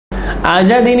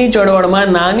આઝાદીની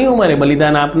ચળવળમાં નાની ઉંમરે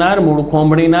બલિદાન આપનાર મૂળ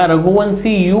ખોંભણીના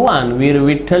રઘુવંશી યુવાન વીર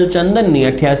વિઠ્ઠલ ચંદનની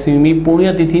 88મી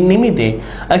પુણ્યતિથિ નિમિત્તે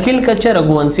અખિલ કચ્છ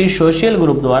રઘુવંશી સોશિયલ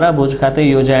ગ્રુપ દ્વારા ભુજ ખાતે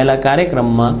યોજાયેલા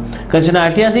કાર્યક્રમમાં કચ્છના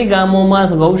 88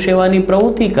 ગામોમાં ગૌસેવાની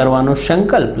પ્રવૃત્તિ કરવાનો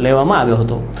સંકલ્પ લેવામાં આવ્યો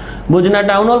હતો। ભુજના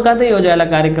ટાઉન હોલ ખાતે યોજાયેલા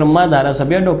કાર્યક્રમમાં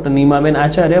ધારાસભ્ય ડોક્ટર નીમાબેન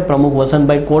આચાર્ય, પ્રમુખ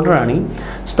વસંતભાઈ કોટરાણી,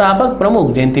 સ્થાપક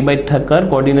પ્રમુખ જયંતિભાઈ ઠક્કર,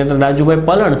 કોર્ડિનેટર રાજુભાઈ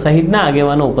પલણ સહિતના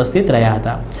આગેવાનો ઉપસ્થિત રહ્યા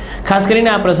હતા। ખાસ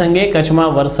કરીને આ પ્રસંગે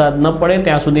કચ્છમાં વરસાદ ન પડે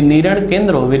ત્યાં સુધી નિરણ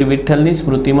કેન્દ્રો વીર વિઠ્ઠલની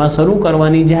સ્મૃતિમાં શરૂ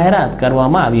કરવાની જાહેરાત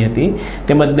કરવામાં આવી હતી।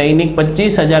 તેમજ દૈનિક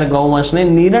 25,000 ગૌવંશને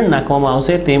નિરણ નાખવામાં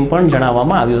આવશે તેમ પણ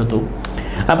જણાવવામાં આવ્યું હતું।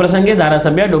 આ પ્રસંગે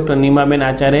ધારાસભ્ય ડોક્ટર નીમાબેન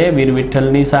આચાર્યએ વીર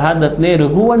વિઠ્ઠલની શહાદતને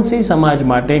રઘુવંશી સમાજ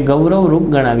માટે ગૌરવરૂપ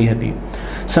ગણાવી હતી।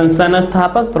 સંસ્થાના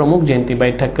સ્થાપક પ્રમુખ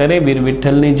જયંતિભાઈ ઠક્કરે વીર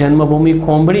વિઠ્ઠલની જન્મભૂમિ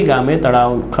ખોંભણી ગામે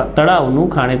તળાવનું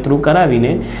ખાણેતરું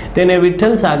કરાવીને તેને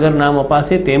વિઠ્ઠલ સાગર નામ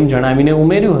અપાશે તેમ જણાવીને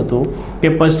ઉમેર્યું હતું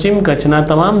કે પશ્ચિમ કચ્છના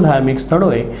તમામ ધાર્મિક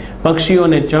સ્થળોએ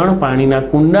પક્ષીઓને ચણ પાણીના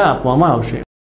કુંડા આપવામાં આવશે।